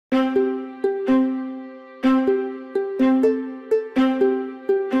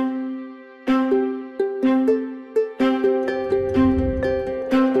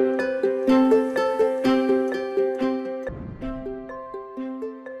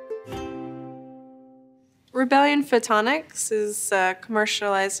Rebellion Photonics is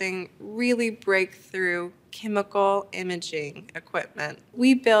commercializing really breakthrough chemical imaging equipment.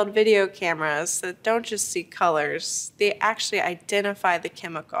 We build video cameras that don't just see colors, they actually identify the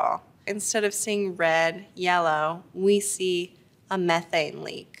chemical. Instead of seeing red, yellow, we see a methane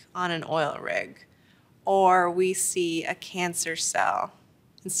leak on an oil rig, or we see a cancer cell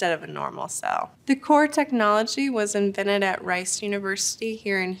instead of a normal cell. The core technology was invented at Rice University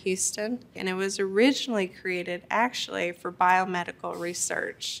here in Houston, and it was originally created actually for biomedical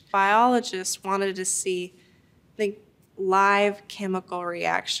research. Biologists wanted to see the live chemical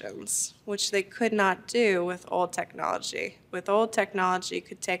reactions, which they could not do with old technology. With old technology, it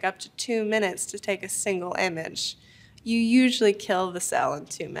could take up to 2 minutes to take a single image. You usually kill the cell in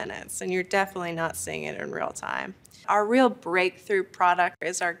 2 minutes, and you're definitely not seeing it in real time. Our real breakthrough product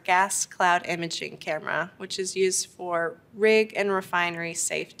is our gas cloud imaging camera, which is used for rig and refinery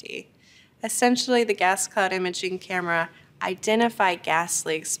safety. Essentially, the gas cloud imaging camera identifies gas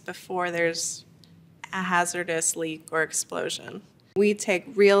leaks before there's a hazardous leak or explosion. We take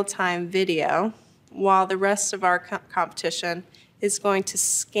real-time video, while the rest of our competition is going to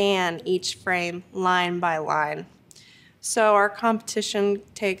scan each frame line by line. So our competition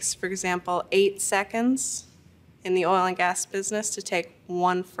takes, for example, 8 seconds in the oil and gas business to take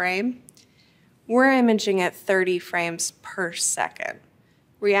 1 frame. We're imaging at 30 frames per second.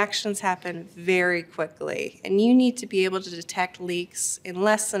 Reactions happen very quickly, and you need to be able to detect leaks in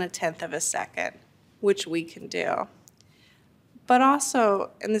less than 1/10 of a second, which we can do. But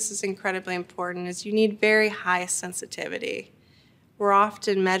also, and this is incredibly important, is you need very high sensitivity. We're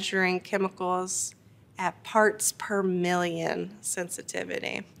often measuring chemicals at parts per million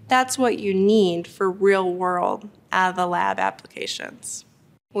sensitivity. That's what you need for real world out of the lab applications.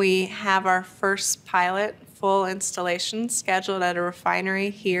 We have our first pilot full installation scheduled at a refinery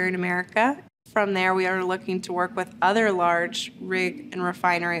here in America. From there, we are looking to work with other large rig and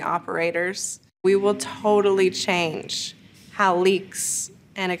refinery operators. We will totally change how leaks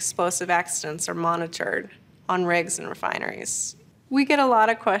and explosive accidents are monitored on rigs and refineries. We get a lot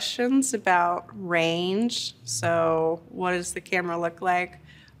of questions about range. So what does the camera look like?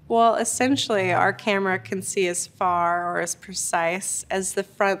 Well, essentially, our camera can see as far or as precise as the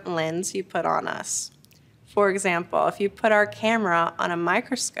front lens you put on us. For example, if you put our camera on a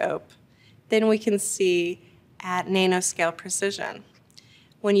microscope, then we can see at nanoscale precision.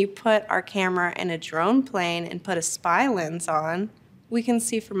 When you put our camera in a drone plane and put a spy lens on, we can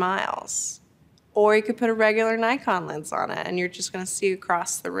see for miles. Or you could put a regular Nikon lens on it and you're just going to see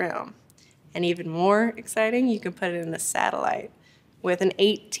across the room. And even more exciting, you can put it in a satellite with an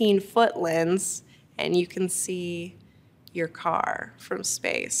 18-foot lens and you can see your car from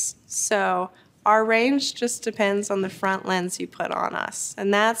space. So our range just depends on the front lens you put on us.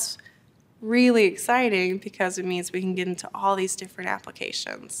 And that's really exciting because it means we can get into all these different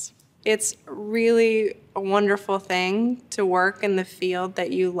applications. It's really a wonderful thing to work in the field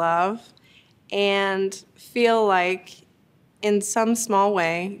that you love and feel like in some small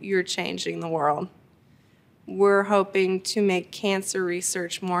way you're changing the world. We're hoping to make cancer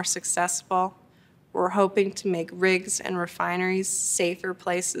research more successful. We're hoping to make rigs and refineries safer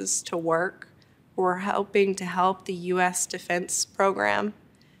places to work. We're hoping to help the U.S. defense program.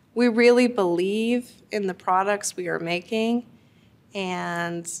 We really believe in the products we are making,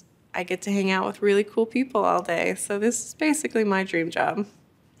 and I get to hang out with really cool people all day, so this is basically my dream job.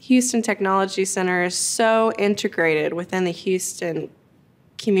 Houston Technology Center is so integrated within the Houston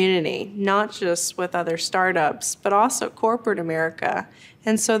community, not just with other startups, but also corporate America.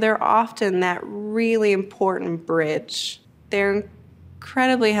 And so they're often that really important bridge. They're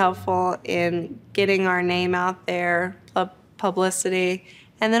incredibly helpful in getting our name out there, publicity,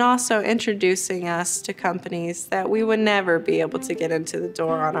 and then also introducing us to companies that we would never be able to get into the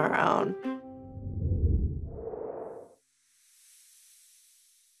door on our own.